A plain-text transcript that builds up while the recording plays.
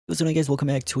What's going on, guys? Welcome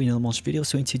back to another monster video.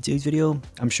 So in today's video,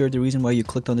 I'm sure the reason why you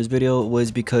clicked on this video was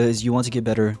because you want to get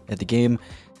better at the game.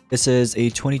 This is a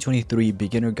 2023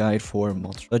 beginner guide for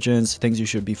Monster Legends, things you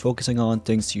should be focusing on,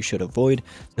 things you should avoid.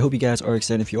 I hope you guys are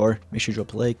excited. If you are, make sure to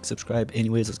drop a like, subscribe.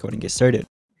 Anyways, let's go ahead and get started.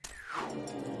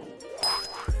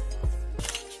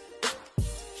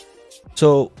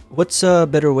 So what's a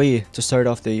better way to start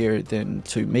off the year than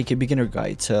to make a beginner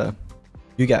guide to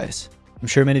you guys? I'm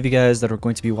sure many of you guys that are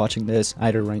going to be watching this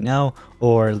either right now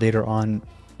or later on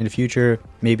in the future,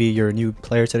 maybe you're a new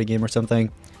player to the game or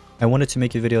something. I wanted to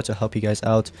make a video to help you guys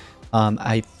out.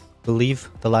 I believe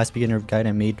the last beginner guide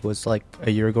I made was like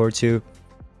a year ago or two.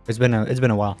 It's been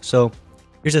a while. So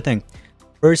here's the thing.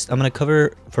 First, I'm going to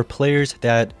cover for players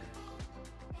that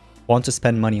want to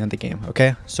spend money on the game.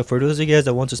 Okay, so for those of you guys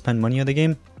that want to spend money on the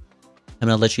game, I'm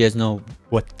going to let you guys know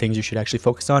what things you should actually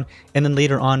focus on. And then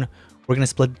later on, we're going to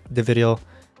split the video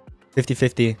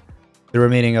 50-50. The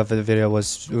remaining of the video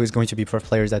was going to be for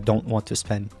players that don't want to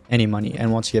spend any money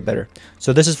and want to get better.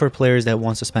 So this is for players that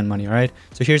want to spend money, all right?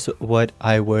 So here's what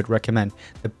I would recommend.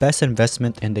 The best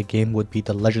investment in the game would be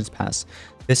the Legends Pass.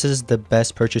 This is the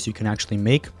best purchase you can actually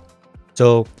make.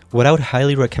 So what I would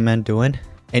highly recommend doing,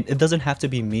 and it doesn't have to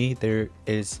be me, there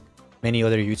is many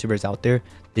other YouTubers out there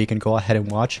that you can go ahead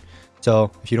and watch.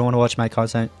 So if you don't want to watch my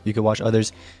content, you can watch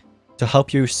others. To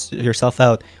help yourself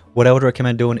out, what I would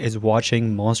recommend doing is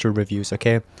watching monster reviews.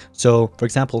 Okay, so for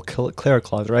example, Clara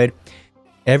Claws, right?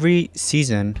 Every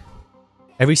season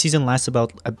lasts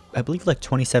about I believe like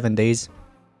 27 days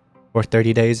or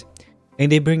 30 days,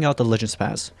 and they bring out the Legends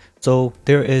Pass. So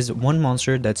there is one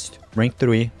monster that's rank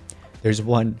 3, there's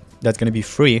one that's going to be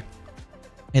free,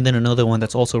 and then another one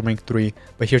that's also rank 3.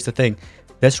 But here's the thing,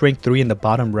 this rank 3 in the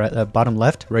bottom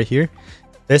left right here,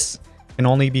 this can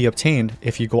only be obtained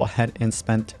if you go ahead and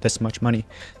spend this much money.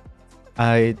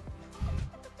 I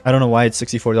don't know why it's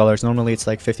 $64. Normally it's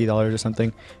like $50 or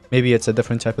something. Maybe it's a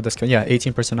different type of discount. Yeah,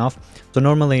 18% off. So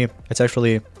normally it's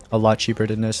actually a lot cheaper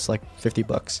than this, like 50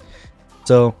 bucks.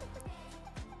 So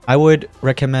I would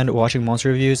recommend watching monster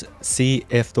reviews. See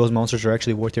if those monsters are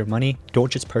actually worth your money.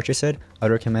 Don't just purchase it.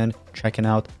 I'd recommend checking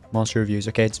out monster reviews.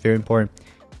 Okay, it's very important.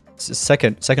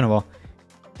 Second of all,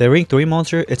 the rank 3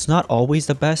 monster, it's not always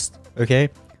the best. Okay,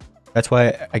 that's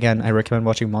why again I recommend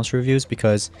watching monster reviews,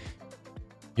 because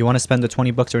you want to spend the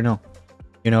 20 bucks or no.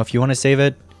 You know, if you want to save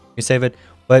it, you save it.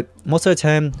 But most of the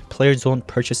time, players don't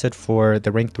purchase it for the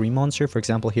rank 3 monster. For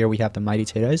example, here we have the Mighty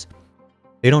Teddies.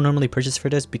 They don't normally purchase for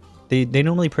this. They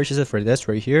normally purchase it for this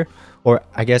right here, or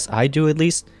I guess I do at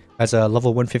least as a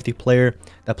level 150 player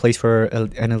that plays for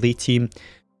an elite team.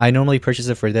 I normally purchase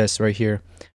it for this right here,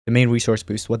 the main resource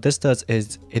boost. What this does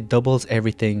is it doubles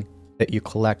everything that you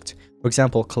collect. For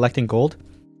example, collecting gold.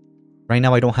 Right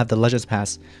now I don't have the Legends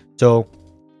Pass, so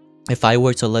if I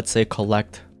were to, let's say,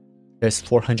 collect this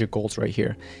 400 golds right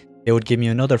here, it would give me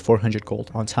another 400 gold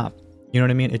on top. You know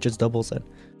what I mean? It just doubles it.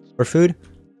 For food,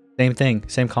 same thing,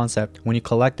 same concept. When you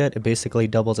collect it, it basically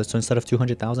doubles it. So instead of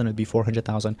 200,000, it'd be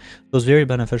 400,000. So it's very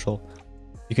beneficial.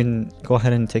 You can go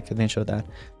ahead and take advantage of that.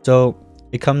 So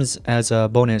it comes as a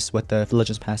bonus with the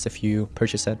Legends Pass if you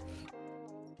purchase it.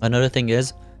 Another thing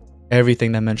is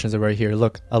everything that mentions it right here.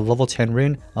 Look, a level 10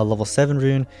 rune, a level 7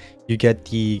 rune. You get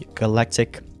the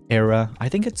Galactic era. I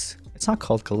think it's not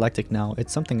called Galactic now.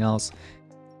 It's something else.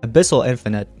 Abyssal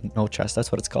Infinite no chest. That's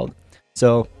what it's called.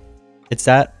 So it's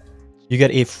that. You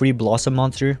get a free Blossom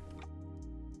monster.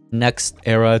 Next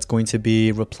era, it's going to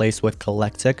be replaced with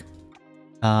Galactic.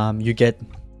 You get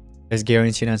this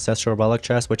guaranteed ancestral relic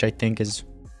chest, which I think is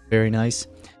very nice.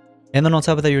 And then on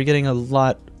top of that, you're getting a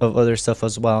lot of other stuff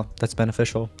as well that's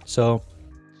beneficial. So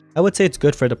I would say it's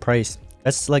good for the price.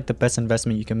 That's like the best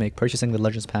investment you can make, purchasing the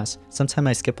Legends Pass. Sometimes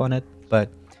I skip on it,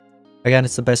 but again,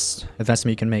 it's the best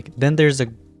investment you can make. Then there's a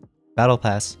Battle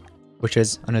Pass, which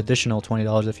is an additional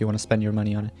 $20 if you want to spend your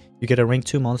money on it. You get a rank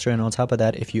 2 monster, and on top of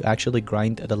that, if you actually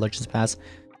grind the Legends Pass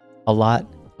a lot,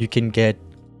 you can get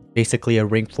basically a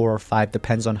rank 4 or 5,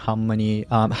 depends on how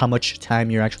much time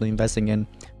you're actually investing in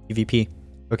PvP.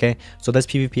 Okay, so this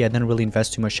PvP, I didn't really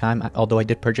invest too much time, although I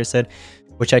did purchase it,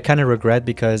 which I kind of regret,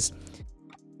 because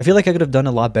I feel like I could have done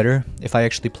a lot better if I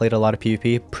actually played a lot of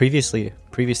PvP.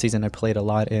 Previous season I played a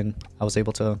lot and I was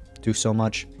able to do so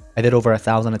much. I did over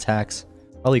 1,000 attacks,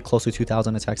 probably close to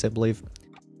 2,000 attacks, I believe.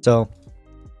 So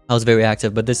I was very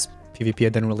active, but this PvP I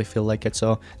didn't really feel like it.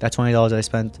 So that $20 I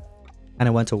spent kind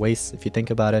of went to waste if you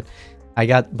think about it. I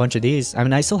got a bunch of these. I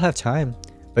mean, I still have time,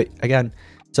 but again,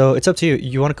 so it's up to you.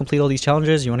 You want to complete all these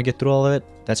challenges, you want to get through all of it,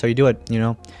 that's how you do it, you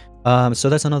know. So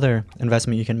that's another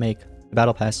investment you can make. the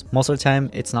battle pass. Most of the time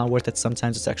it's not worth it.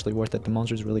 Sometimes it's actually worth it. The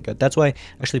monster is really good. That's why I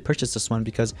actually purchased this one,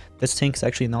 because this tank's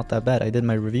actually not that bad. I did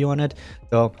my review on it,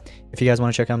 so if you guys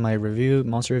want to check out my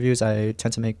monster reviews, I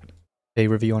tend to make a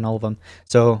review on all of them,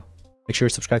 so make sure you're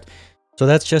subscribed. So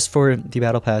that's just for the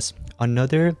battle pass.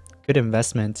 Another good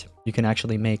investment you can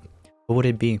actually make, what would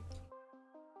it be?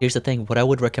 Here's the thing, what I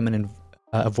would recommend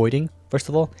avoiding, first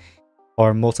of all,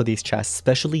 are most of these chests,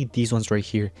 especially these ones right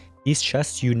here. These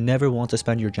chests you never want to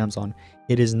spend your gems on.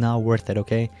 It is not worth it,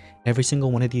 okay? Every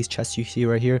single one of these chests you see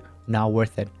right here, not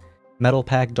worth it. Metal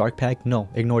pack, dark pack, no,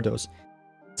 ignore those.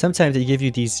 Sometimes they give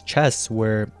you these chests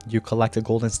where you collect a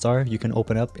golden star, you can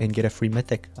open up and get a free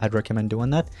mythic. I'd recommend doing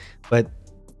that, but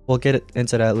we'll get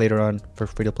into that later on for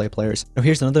free-to-play players. Now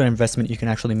here's another investment you can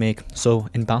actually make. So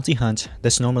in Bounty Hunt,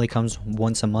 this normally comes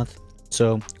once a month.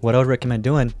 So what I would recommend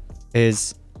doing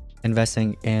is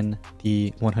investing in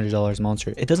the $100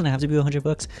 monster. It doesn't have to be 100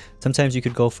 bucks. Sometimes you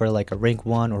could go for like a rank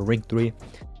 1 or rank 3,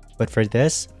 but for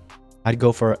this I'd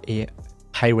go for a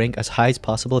high rank, as high as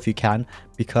possible if you can,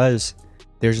 because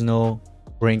there's no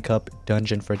rank up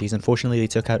dungeon for these. Unfortunately they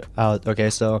took out okay,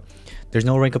 so there's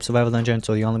no rank up survival dungeon,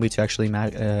 so the only way to actually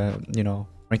you know,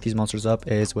 rank these monsters up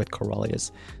is with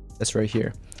Corellius. This right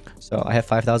here. So I have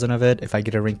 5,000 of it. If I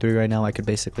get a rank 3 right now, I could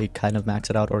basically kind of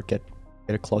max it out or get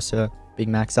it close to being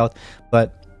maxed out,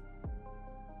 but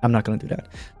I'm not going to do that.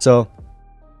 So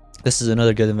this is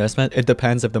another good investment. It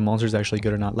depends if the monster is actually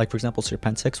good or not. Like for example,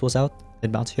 Serpentix was out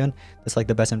in Bounty Hunt. That's like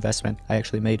the best investment I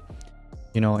actually made,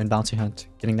 you know, in Bounty Hunt,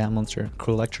 getting that monster.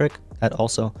 Crew Electric, that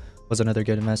also was another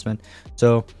good investment.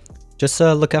 So just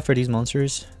look out for these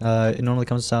monsters. It normally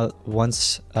comes out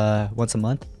once a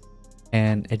month,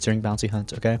 and it's during Bounty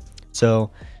Hunt, okay?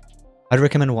 So I'd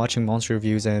recommend watching monster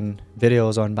reviews and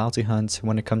videos on Bounty Hunt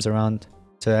when it comes around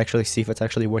to actually see if it's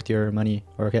actually worth your money.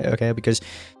 Okay, because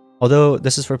although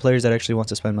this is for players that actually want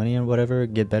to spend money and whatever,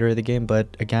 get better at the game,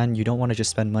 but again, you don't want to just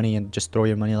spend money and just throw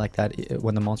your money like that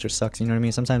when the monster sucks, you know what I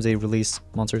mean? Sometimes they release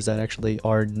monsters that actually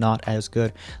are not as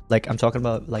good. Like I'm talking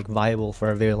about like viable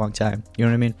for a very long time, you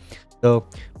know what I mean? So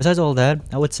besides all that,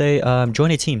 I would say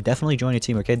join a team. Definitely join a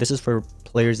team, okay? This is for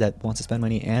players that want to spend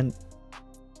money and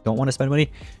don't want to spend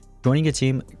money. Joining a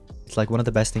team is like one of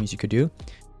the best things you could do.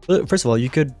 First of all,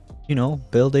 you could, you know,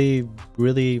 build a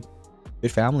really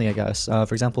good family, I guess.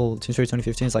 For example, Team Spirit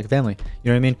 2015 is like a family,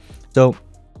 you know what I mean? So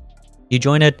you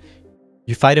join it,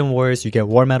 you fight in wars, you get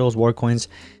war medals, war coins.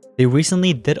 They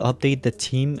recently did update the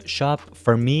team shop.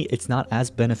 For me, it's not as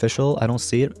beneficial. I don't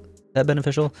see it that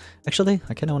beneficial. Actually,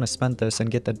 I kind of want to spend this and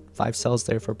get the 5 cells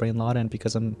there for Brain Laden,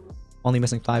 because I'm only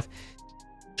missing 5.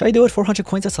 Should I do it? 400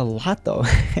 coins, that's a lot though.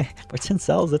 For 10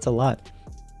 cells, that's a lot.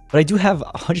 But I do have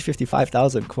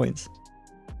 155,000 coins.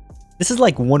 This is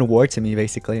like one war to me,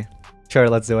 basically. Sure,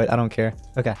 let's do it. I don't care.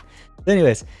 Okay. But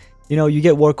anyways, you know, you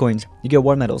get war coins, you get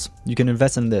war medals. You can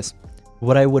invest in this.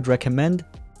 What I would recommend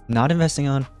not investing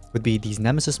on would be these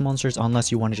Nemesis monsters,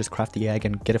 unless you want to just craft the egg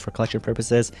and get it for collection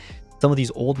purposes. Some of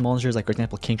these old monsters, like for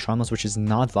example, King Traumas, which is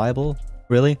not viable,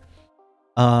 really.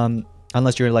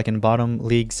 Unless you're like in bottom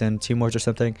leagues and team wars or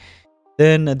something.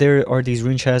 Then there are these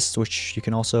rune chests, which you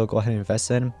can also go ahead and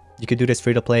invest in. You could do this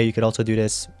free to play. You could also do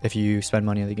this if you spend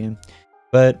money on the game.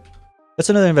 But that's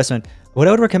another investment. What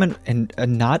I would recommend and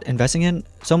not investing in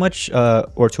so much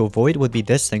or to avoid would be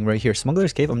this thing right here,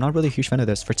 Smuggler's Cave. I'm not really a huge fan of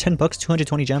this. For 10 bucks,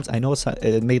 220 gems. I know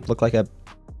it may look like a,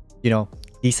 you know,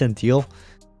 decent deal,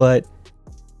 but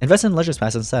invest in Legends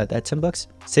Pass instead. At 10 bucks,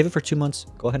 save it for 2 months.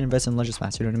 Go ahead and invest in Legends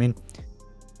Pass. You know what I mean?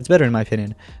 It's better in my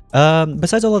opinion.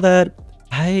 Besides all of that,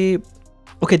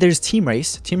 okay, there's Team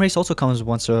Race. Team Race also comes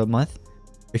once a month.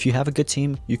 If you have a good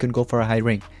team, you can go for a high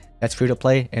rank. That's free to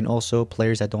play, and also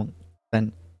players that don't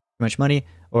spend too much money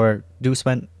or do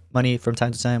spend money from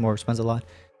time to time or spends a lot.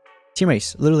 Team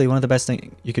Race, literally one of the best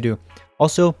things you could do.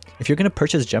 Also, if you're going to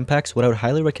purchase gem packs, what I would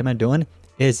highly recommend doing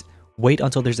is wait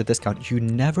until there's a discount. You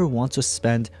never want to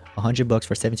spend 100 bucks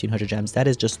for 1700 gems. That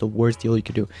is just the worst deal you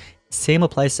could do. Same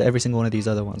applies to every single one of these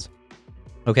other ones.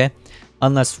 Okay?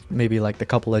 Unless maybe like the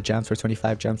couple of gems for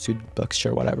 25 gems, 2 bucks,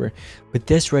 sure, whatever. But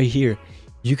this right here,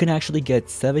 you can actually get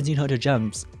 1700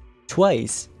 gems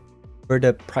twice for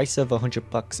the price of 100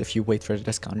 bucks if you wait for the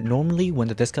discount. Normally, when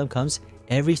the discount comes,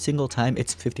 every single time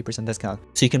it's 50% discount.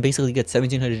 So you can basically get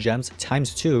 1700 gems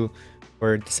times 2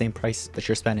 for the same price that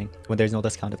you're spending when there's no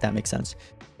discount, if that makes sense.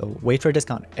 So wait for a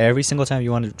discount every single time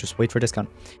you want to just wait for a discount.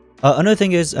 Another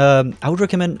thing is, I would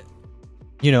recommend,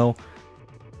 you know,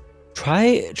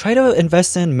 try to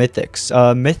invest in mythics.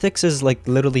 Mythics is like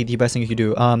literally the best thing you can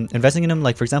do. Investing in them,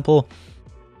 like for example,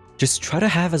 just try to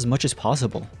have as much as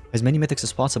possible, as many mythics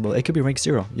as possible. It could be rank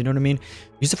 0, you know what I mean?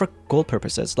 Use it for gold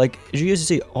purposes. Like, as you guys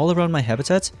see all around my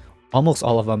habitats, almost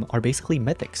all of them are basically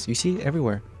mythics. You see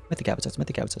everywhere. Mythic habitats,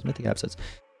 mythic habitats, mythic habitats.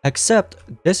 Except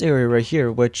this area right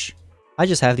here, which I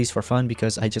just have these for fun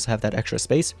because I just have that extra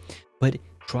space. But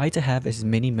try to have as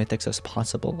many mythics as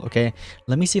possible, okay?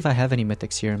 Let me see if I have any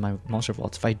mythics here in my monster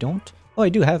vault. If I don't... Oh,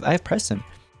 I have Preston.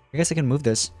 I guess I can move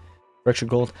this for extra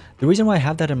gold. The reason why I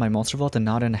have that in my monster vault and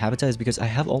not in habitat is because I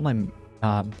have all my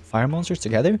fire monsters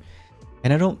together.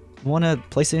 And I don't want to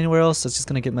place it anywhere else. It's just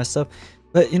going to get messed up.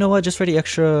 But you know what? Just for the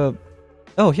extra...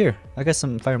 Oh, here. I got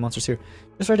some fire monsters here.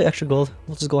 Just for the extra gold,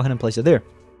 we'll just go ahead and place it there.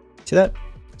 See that?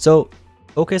 So,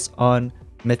 focus on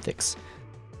mythics.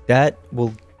 That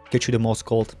will get you the most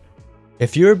gold.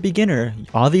 If you're a beginner,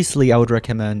 obviously I would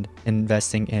recommend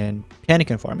investing in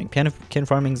Panikin farming. Panikin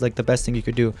farming is like the best thing you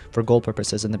could do for gold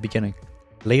purposes in the beginning.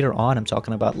 Later on, I'm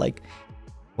talking about like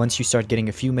once you start getting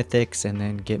a few mythics and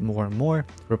then get more and more,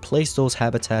 replace those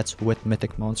habitats with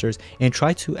mythic monsters and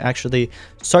try to actually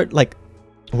start like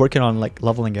working on like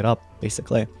leveling it up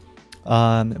basically.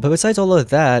 But besides all of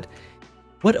that,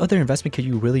 what other investment could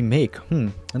you really make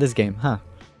in this game, huh?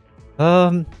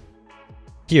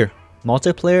 Here,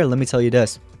 multiplayer, let me tell you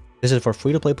this. This is for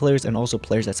free-to-play players and also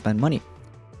players that spend money.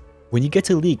 When you get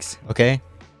to leagues, okay,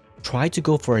 try to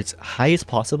go for as high as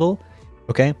possible,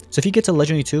 okay? So if you get to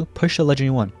Legendary 2, push to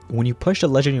Legendary 1. When you push to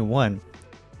Legendary 1,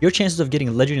 your chances of getting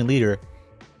a Legendary Leader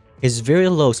is very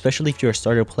low, especially if you're a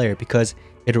starter player, because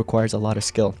it requires a lot of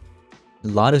skill, a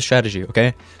lot of strategy,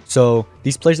 okay? So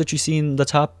these players that you see in the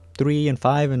top 3 and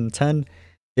 5 and 10,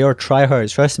 they are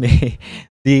tryhards, trust me.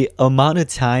 The amount of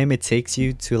time it takes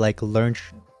you to like learn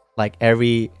like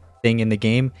everything in the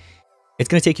game, it's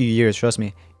gonna take you years, trust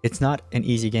me. It's not an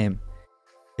easy game.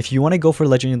 If you want to go for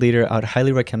Legendary Leader, I would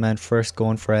highly recommend first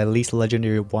going for at least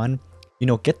Legendary 1. You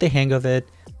know, get the hang of it,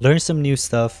 learn some new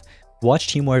stuff, watch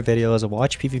Team War videos,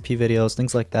 watch PvP videos,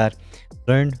 things like that.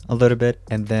 Learn a little bit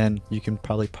and then you can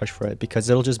probably push for it because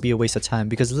it'll just be a waste of time.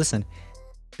 Because listen,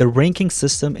 the ranking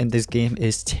system in this game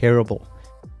is terrible.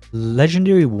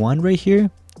 Legendary 1 right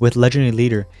here with Legendary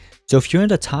Leader. So if you're in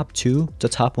the top 2 to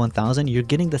top 1000, you're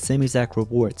getting the same exact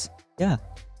rewards. Yeah.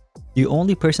 The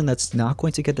only person that's not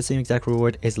going to get the same exact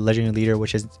reward is Legendary Leader,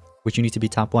 which you need to be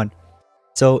top 1.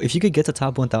 So if you could get to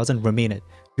top 1000, remain it.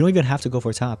 You don't even have to go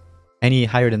for top any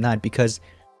higher than that because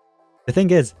the thing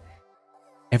is,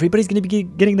 everybody's going to be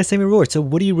getting the same reward. So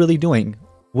what are you really doing?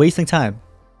 Wasting time.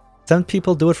 Some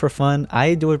people do it for fun.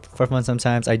 I do it for fun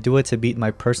sometimes. I do it to beat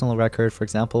my personal record. For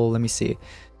example, let me see.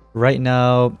 Right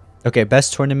now, okay,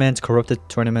 best tournament, corrupted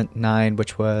tournament 9,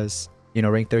 which was, you know,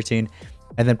 rank 13.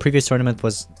 And then previous tournament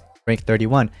was rank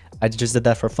 31. I just did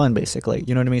that for fun, basically.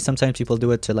 You know what I mean? Sometimes people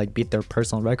do it to like beat their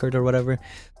personal record or whatever.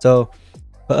 So,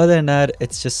 but other than that,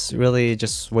 it's just really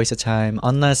just waste of time.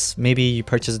 Unless maybe you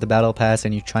purchase the battle pass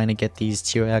and you're trying to get these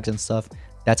tier eggs and stuff.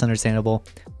 That's understandable.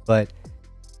 But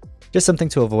just something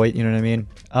to avoid, you know what I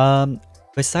mean?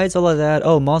 Besides all of that,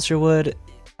 oh, Monster Wood.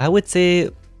 I would say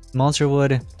Monster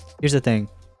Wood. Here's the thing.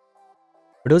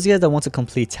 For those of you guys that want to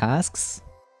complete tasks,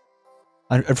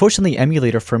 unfortunately,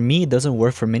 Emulator, for me, it doesn't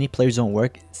work. For many players, don't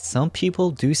work. Some people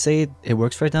do say it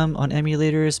works for them on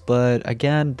emulators, but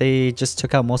again, they just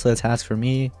took out most of the tasks for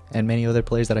me and many other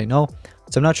players that I know.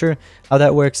 So I'm not sure how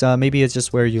that works. Maybe it's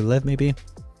just where you live, maybe.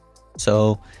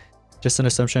 So, just an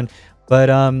assumption. But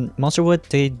Monster Wood,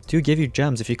 they do give you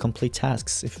gems if you complete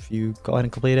tasks. If you go ahead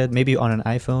and complete it, maybe on an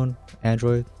iPhone,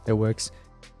 Android, it works.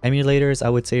 Emulators, I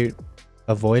would say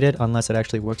avoid it unless it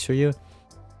actually works for you.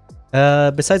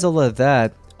 Besides all of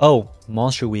that, oh,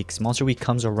 Monster Weeks. Monster Week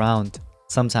comes around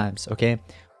sometimes, okay?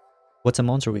 What's a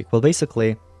Monster Week? Well,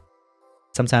 basically,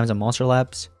 sometimes on Monster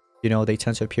Labs, you know, they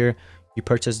tend to appear. You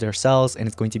purchase their cells and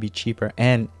it's going to be cheaper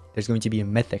and there's going to be a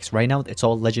mythics. Right now, it's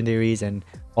all legendaries and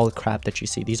all the crap that you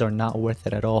see. These are not worth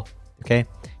it at all, okay?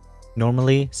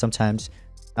 Normally, sometimes,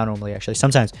 not normally actually,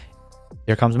 sometimes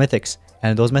there comes mythics.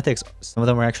 And those mythics, some of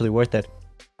them are actually worth it.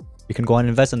 You can go on and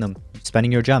invest in them,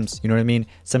 spending your gems, you know what I mean?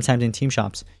 Sometimes in team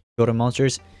shops, go to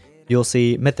monsters, you'll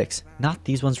see mythics. Not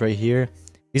these ones right here.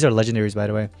 These are legendaries, by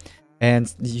the way.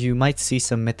 And you might see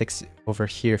some mythics over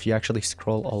here if you actually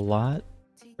scroll a lot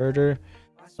further.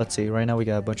 Let's see, right now we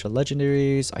got a bunch of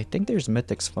legendaries. I think there's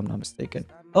mythics if I'm not mistaken.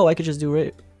 Oh, I could just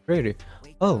do rarity.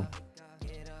 Oh.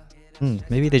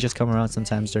 Maybe they just come around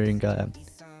sometimes during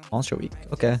Monster Week.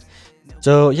 Okay.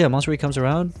 So yeah, Monster Week comes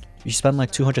around. You spend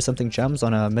like 200 something gems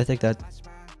on a mythic that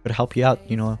could help you out,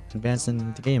 you know, advance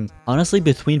in the game. Honestly,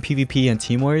 between PvP and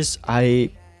Team Wars,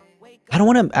 I don't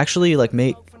want to actually like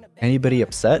make anybody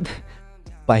upset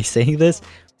by saying this,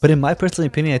 but in my personal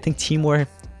opinion, I think Team War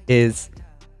is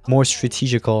more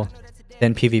strategical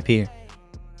than PvP.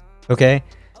 Okay?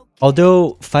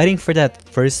 Although fighting for that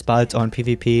first spot on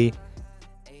PvP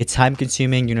It's time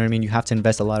consuming, you know what I mean? You have to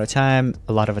invest a lot of time,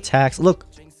 a lot of attacks. Look,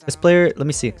 this player, let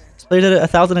me see. This player did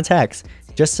 1,000 attacks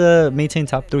just to maintain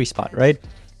top 3 spot, right?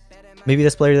 Maybe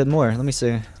this player did more. Let me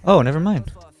see. Oh, never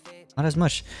mind. Not as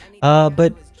much.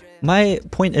 But my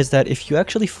point is that if you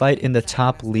actually fight in the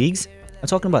top leagues, I'm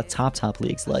talking about top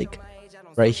leagues, like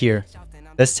right here,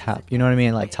 this top, you know what I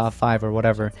mean? Like top 5 or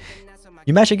whatever.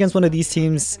 You match against one of these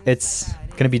teams, it's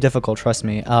gonna be difficult, trust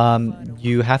me.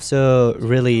 You have to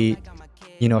really,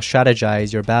 you know,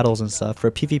 strategize your battles and stuff.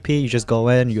 For PvP, you just go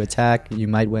in, you attack, you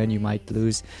might win, you might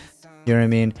lose, you know what I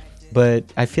mean?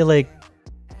 But I feel like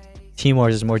Team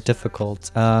Wars is more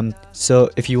difficult. So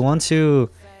if you want to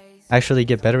actually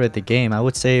get better at the game, I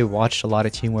would say watch a lot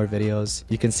of Team War videos.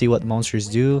 You can see what monsters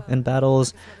do in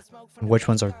battles, which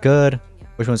ones are good,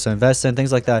 which ones to invest in,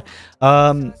 things like that.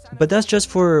 But that's just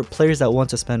for players that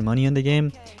want to spend money in the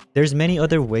game. There's many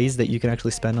other ways that you can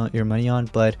actually spend your money on,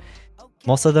 but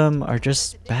most of them are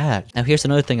just bad. Now here's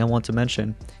another thing I want to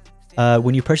mention.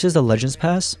 When you purchase the Legends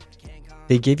Pass,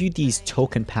 they give you these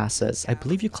token passes. I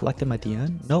believe you collect them at the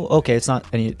end. No? Okay, it's not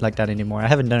any like that anymore. I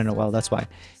haven't done it in a while, that's why.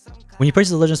 When you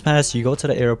purchase the Legends Pass, you go to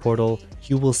the Arrow Portal,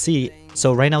 you will see,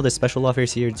 so right now there's special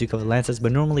offers here, Duke of Atlantis,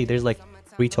 but normally there's like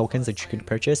 3 tokens that you can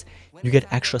purchase. You get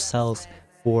extra cells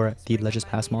for the Legends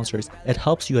Pass monsters. It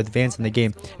helps you advance in the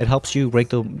game. It helps you rank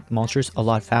the monsters a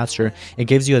lot faster. It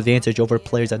gives you advantage over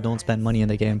players that don't spend money in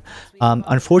the game.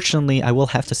 Unfortunately, I will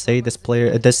have to say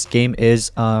this game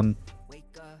is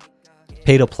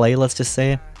pay to play, let's just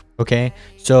say. Okay,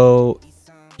 so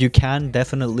you can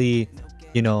definitely,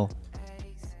 you know,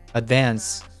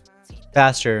 advance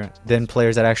faster than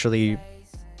players that actually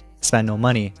spend no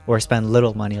money or spend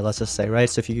little money, let's just say, right?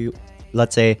 So if you,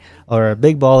 let's say, are a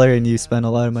big baller and you spend a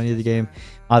lot of money in the game,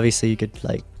 obviously you could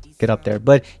like get up there.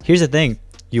 But here's the thing,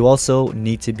 you also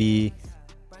need to be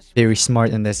very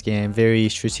smart in this game, very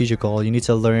strategical. You need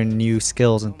to learn new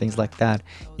skills and things like that.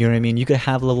 You know what I mean? You could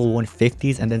have level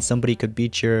 150s and then somebody could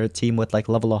beat your team with like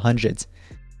level 100s.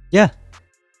 Yeah,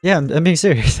 I'm being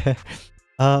serious.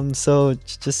 So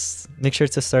just make sure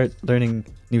to start learning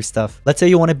new stuff. Let's say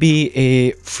you want to be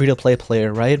a free-to-play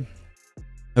player, right?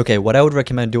 Okay, what I would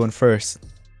recommend doing first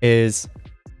is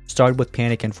start with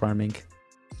panic and farming.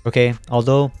 Okay,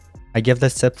 although I give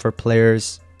this tip for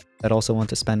players that also want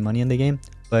to spend money in the game,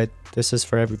 but this is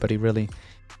for everybody really.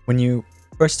 When you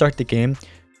first start the game,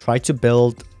 try to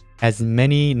build as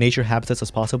many nature habitats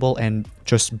as possible and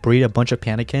just breed a bunch of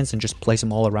panicans and just place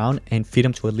them all around and feed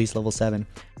them to at least level 7.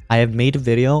 I have made a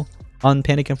video on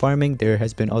panic and farming. There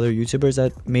has been other YouTubers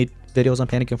that made videos on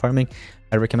panic and farming.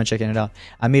 I recommend checking it out.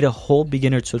 I made a whole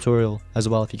beginner tutorial as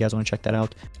well if you guys want to check that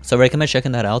out. So I recommend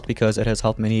checking that out because it has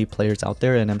helped many players out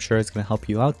there and I'm sure it's going to help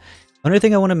you out. Another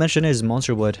thing I want to mention is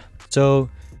monster wood. So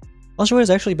monster wood is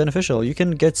actually beneficial. You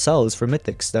can get cells for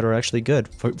mythics that are actually good.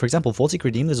 For example, Voltic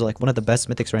Redeemed is like one of the best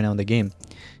mythics right now in the game.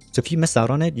 So if you missed out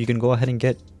on it, you can go ahead and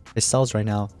get his cells right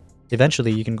now.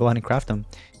 Eventually, you can go ahead and craft them.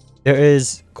 There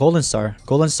is Golden Star.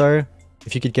 Golden Star,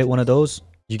 if you could get one of those,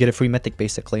 you get a free mythic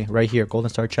basically. Right here, Golden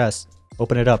Star chest.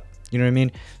 Open it up. You know what I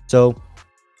mean? So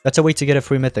that's a way to get a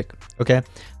free mythic. Okay.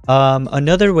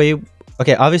 Another way,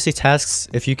 okay, obviously tasks,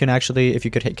 if you could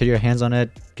get your hands on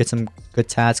it, get some good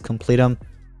tasks, complete them,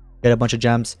 get a bunch of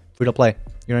gems, free to play.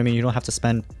 You know what I mean? You don't have to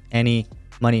spend any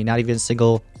money, not even a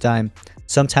single dime.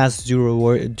 Some tasks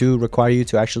do require you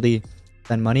to actually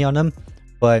spend money on them,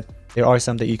 but there are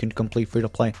some that you can complete free to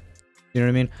play. You know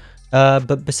what I mean?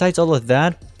 But besides all of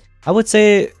that, I would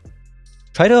say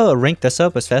try to rank this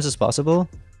up as fast as possible.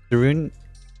 The rune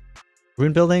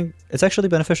building, it's actually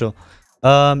beneficial.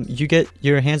 You get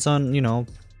your hands on, you know,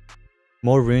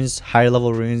 more runes, higher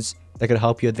level runes that could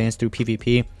help you advance through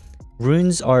PvP.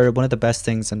 Runes are one of the best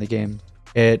things in the game.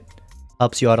 It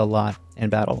helps you out a lot in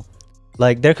battle.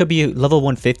 Like there could be level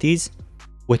 150s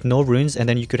with no runes, and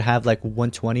then you could have like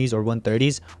 120s or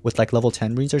 130s with like level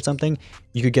 10 runes or something.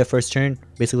 You could get first turn,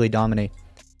 basically dominate.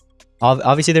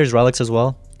 Obviously there's relics as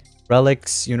well.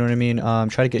 Relics, you know what I mean?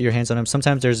 Try to get your hands on them.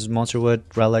 Sometimes there's monster wood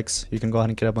relics. You can go ahead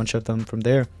and get a bunch of them from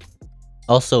there.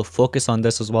 Also focus on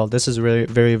this as well. This is really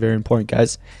very important,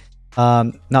 guys.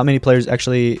 Not many players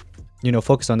actually, you know,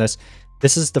 focus on this.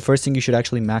 This is the first thing you should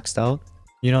actually max out.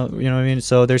 You know what I mean?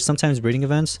 So there's sometimes breeding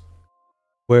events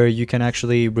where you can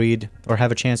actually breed or have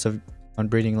a chance of on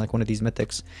breeding like one of these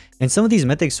mythics. And some of these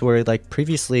mythics were like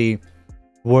previously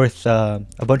worth a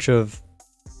bunch of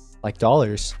like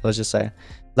dollars, let's just say.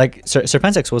 Like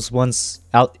Serpentex was once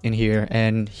out in here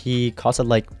and he costed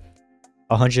like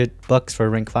 $100 for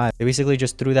rank 5. They basically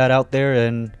just threw that out there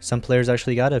and some players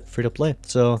actually got it free to play.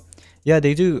 So yeah,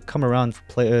 they do come around,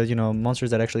 you know,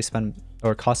 monsters that actually spend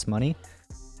or cost money.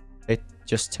 It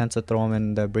just tend to throw them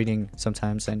in the breeding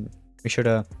sometimes, and make sure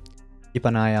to keep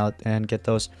an eye out and get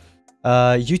those.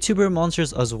 YouTuber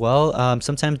monsters as well.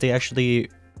 Sometimes they actually,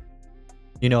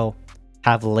 you know,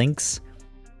 have links,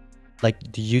 like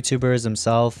the YouTubers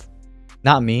themselves.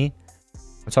 Not me.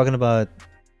 I'm talking about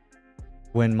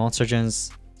when Monster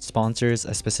Gens sponsors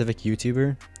a specific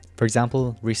YouTuber. For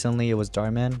example, recently it was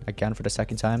Darman, again for the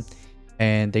second time,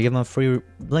 and they give them a free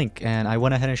link, and I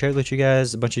went ahead and shared it with you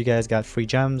guys. A bunch of you guys got free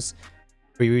gems,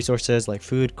 free resources like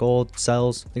food, gold,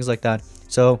 cells, things like that.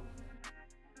 So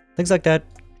things like that,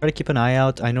 try to keep an eye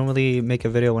out. I normally make a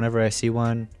video whenever I see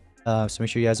one, so make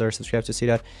sure you guys are subscribed to see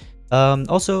that.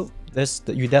 Also,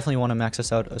 you definitely want to max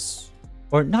this out,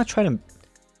 or not try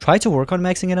to work on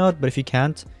maxing it out, but if you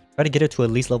can't, try to get it to at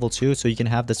least level 2 so you can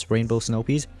have this rainbow snow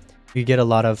peas. You get a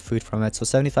lot of food from it. So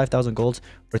 75,000 gold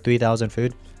for 3,000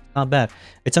 food, not bad.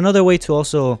 It's another way to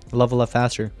also level up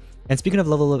faster. And speaking of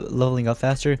leveling up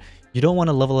faster, you don't want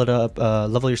to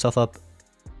level yourself up,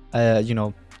 you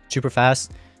know, super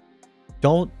fast.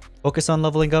 Don't focus on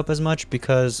leveling up as much,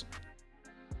 because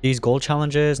these gold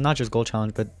challenges, not just gold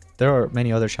challenge, but there are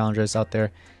many other challenges out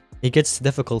there, it gets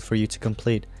difficult for you to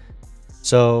complete.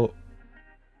 So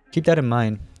keep that in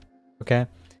mind, okay?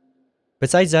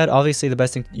 Besides that, obviously the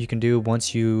best thing you can do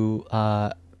once you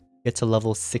get to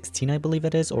level 16, I believe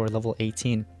it is, or level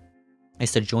 18,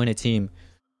 is to join a team.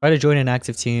 Try to join an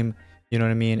active team, you know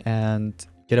what I mean, and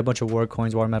get a bunch of war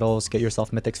coins, war medals, get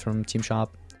yourself mythics from Team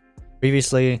Shop.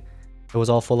 Previously, it was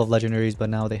all full of legendaries,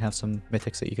 but now they have some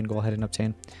mythics that you can go ahead and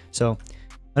obtain. So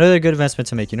another good investment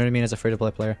to make, you know what I mean, as a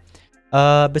free-to-play player.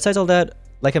 Besides all that,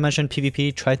 like I mentioned,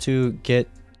 PvP, try to get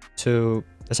to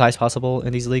as high as possible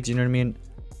in these leagues, you know what I mean.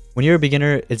 When you're a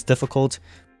beginner, it's difficult,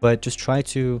 but just try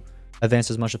to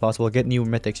advance as much as possible. Get new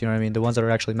mythics, you know what I mean? The ones that are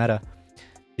actually meta.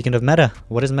 Speaking of meta,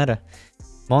 what is meta?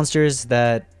 Monsters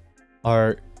that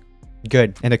are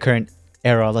good in the current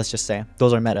era, let's just say.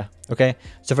 Those are meta, okay?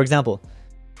 So for example,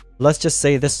 let's just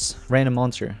say this random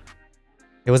monster.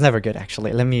 It was never good,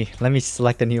 actually. Let me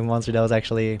select a new monster that was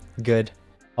actually good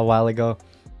a while ago.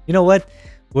 You know what?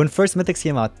 When first mythics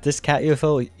came out, this cat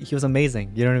UFO, he was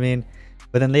amazing, you know what I mean?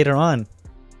 But then later on,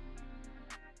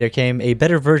 there came a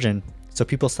better version, so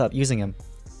people stopped using him.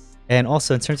 And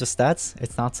also in terms of stats,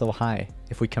 it's not so high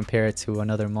if we compare it to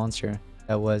another monster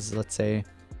that was, let's say,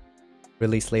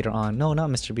 released later on. No, not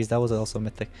Mr. Beast, that was also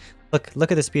mythic.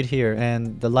 Look at the speed here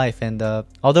and the life, and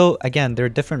although again they're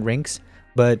different ranks,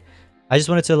 but I just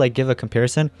wanted to like give a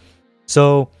comparison.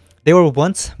 So they were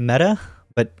once meta,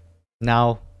 but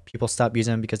now people stop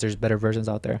using them because there's better versions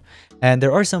out there. And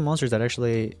there are some monsters that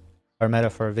actually are meta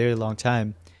for a very long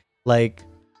time. Like,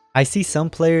 I see some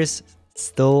players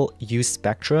still use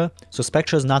Spectra. So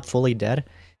Spectra is not fully dead.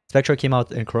 Spectra came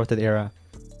out in Corrupted era.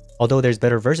 Although there's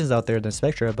better versions out there than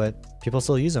Spectra, but people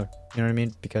still use them. You know what I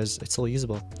mean? Because it's still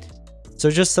usable. So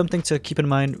just something to keep in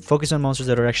mind. Focus on monsters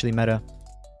that are actually meta.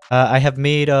 I have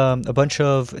made a bunch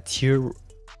of tier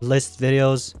list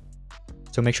videos,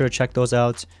 so make sure to check those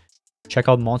out. Check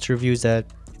out monster reviews that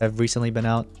have recently been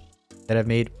out that I've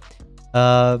made.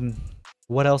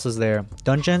 What else is there?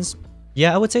 Dungeons.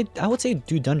 Yeah, I would say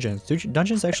do dungeons.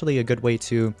 Dungeons actually a good way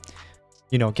to,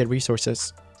 you know, get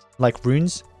resources like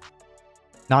runes.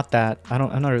 Not that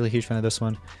I'm not really a huge fan of this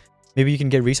one. Maybe you can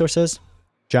get resources,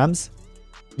 gems.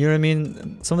 You know what I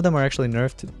mean? Some of them are actually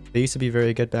nerfed. They used to be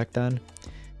very good back then.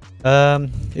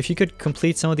 If you could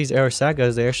complete some of these era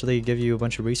sagas, they actually give you a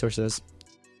bunch of resources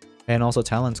and also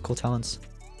talents, cool talents.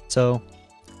 So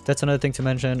that's another thing to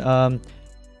mention.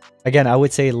 Again, I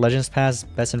would say Legends Pass,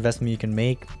 best investment you can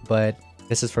make, but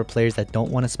this is for players that don't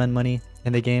want to spend money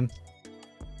in the game.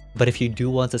 But if you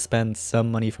do want to spend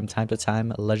some money from time to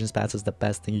time, Legends Pass is the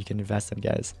best thing you can invest in,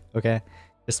 guys. Okay?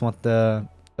 Just want to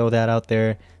throw that out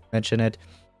there, mention it.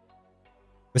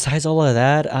 Besides all of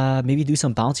that, maybe do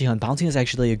some bounty hunt. Bounty is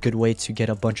actually a good way to get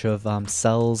a bunch of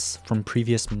cells from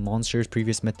previous monsters,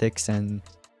 previous mythics, and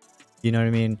you know what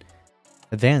I mean?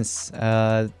 Advance.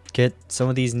 Get some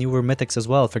of these newer mythics as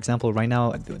well. For example, right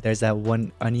now there's that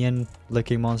one onion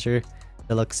looking monster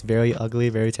that looks very ugly,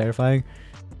 very terrifying.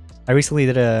 I recently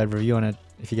did a review on it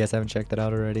if you guys haven't checked it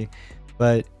out already,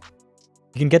 but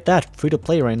you can get that free to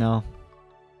play right now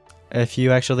if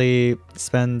you actually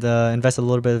invest a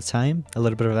little bit of time, a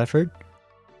little bit of effort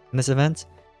in this event.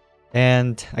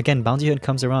 And again, bounty hunt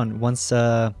comes around once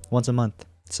a month,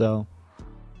 so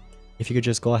if you could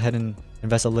just go ahead and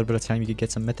invest a little bit of time, you could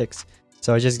get some mythics.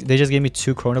 So they just gave me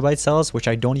 2 Chronobite cells, which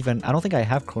I don't think I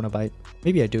have Chronobite.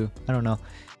 Maybe I do, I don't know.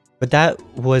 But that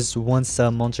was once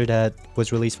a monster that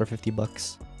was released for 50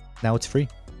 bucks. Now it's free.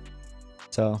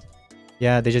 So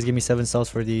yeah, they just gave me 7 cells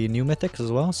for the new mythics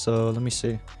as well. So let me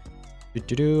see.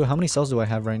 How many cells do I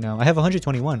have right now? I have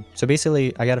 121. So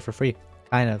basically, I got it for free.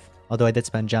 Kind of. Although I did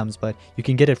spend gems, but you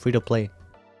can get it free to play.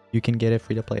 You can get it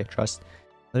free to play, trust.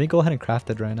 Let me go ahead and craft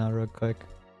it right now real quick.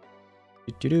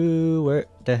 Where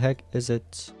the heck is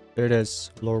it? There it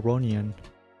is. Loronian.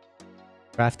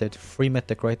 Crafted. Free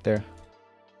mythic right there.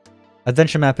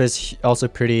 Adventure map is also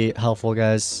pretty helpful,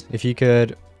 guys. If you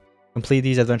could complete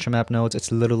these adventure map nodes,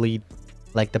 it's literally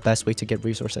like the best way to get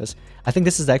resources. I think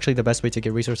this is actually the best way to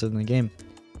get resources in the game.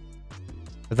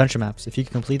 Adventure maps. If you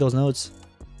can complete those nodes,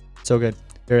 so good.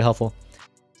 Very helpful.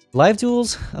 Live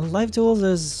duels. Live duels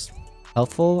is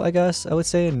helpful, I guess. I would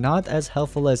say not as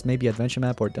helpful as maybe adventure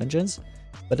map or dungeons,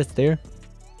 but it's there.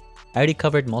 I already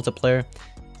covered multiplayer.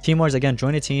 Team wars, again,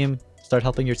 join a team, start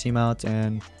helping your team out,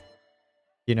 and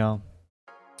you know,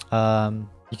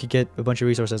 you could get a bunch of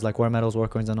resources like war medals, war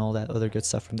coins, and all that other good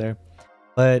stuff from there.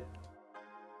 But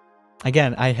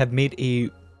again, I have made a,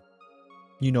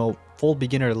 you know, full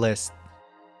beginner list,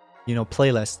 you know,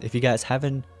 playlist. If you guys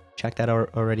haven't checked that out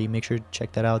already, make sure to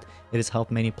check that out. It has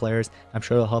helped many players. I'm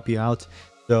sure it'll help you out.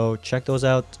 So check those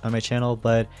out on my channel.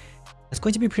 But that's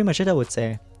going to be pretty much it, I would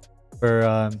say,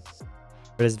 for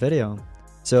this video.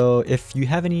 So if you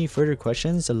have any further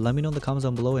questions, let me know in the comments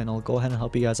down below and I'll go ahead and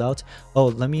help you guys out. Oh,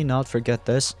 let me not forget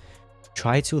this.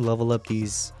 Try to level up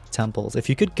these temples. If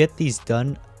you could get these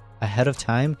done ahead of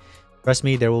time, trust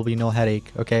me, there will be no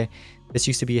headache, okay? This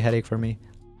used to be a headache for me.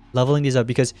 Leveling these up,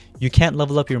 because you can't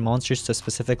level up your monsters to a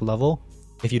specific level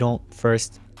if you don't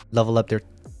first level up their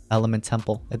element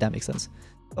temple, if that makes sense.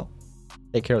 So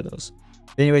take care of those.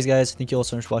 But anyways, guys, thank you all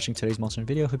so much for watching today's monster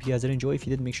video. Hope you guys did enjoy. If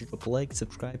you did, make sure to drop a like,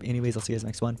 subscribe. Anyways, I'll see you guys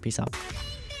next one. Peace out.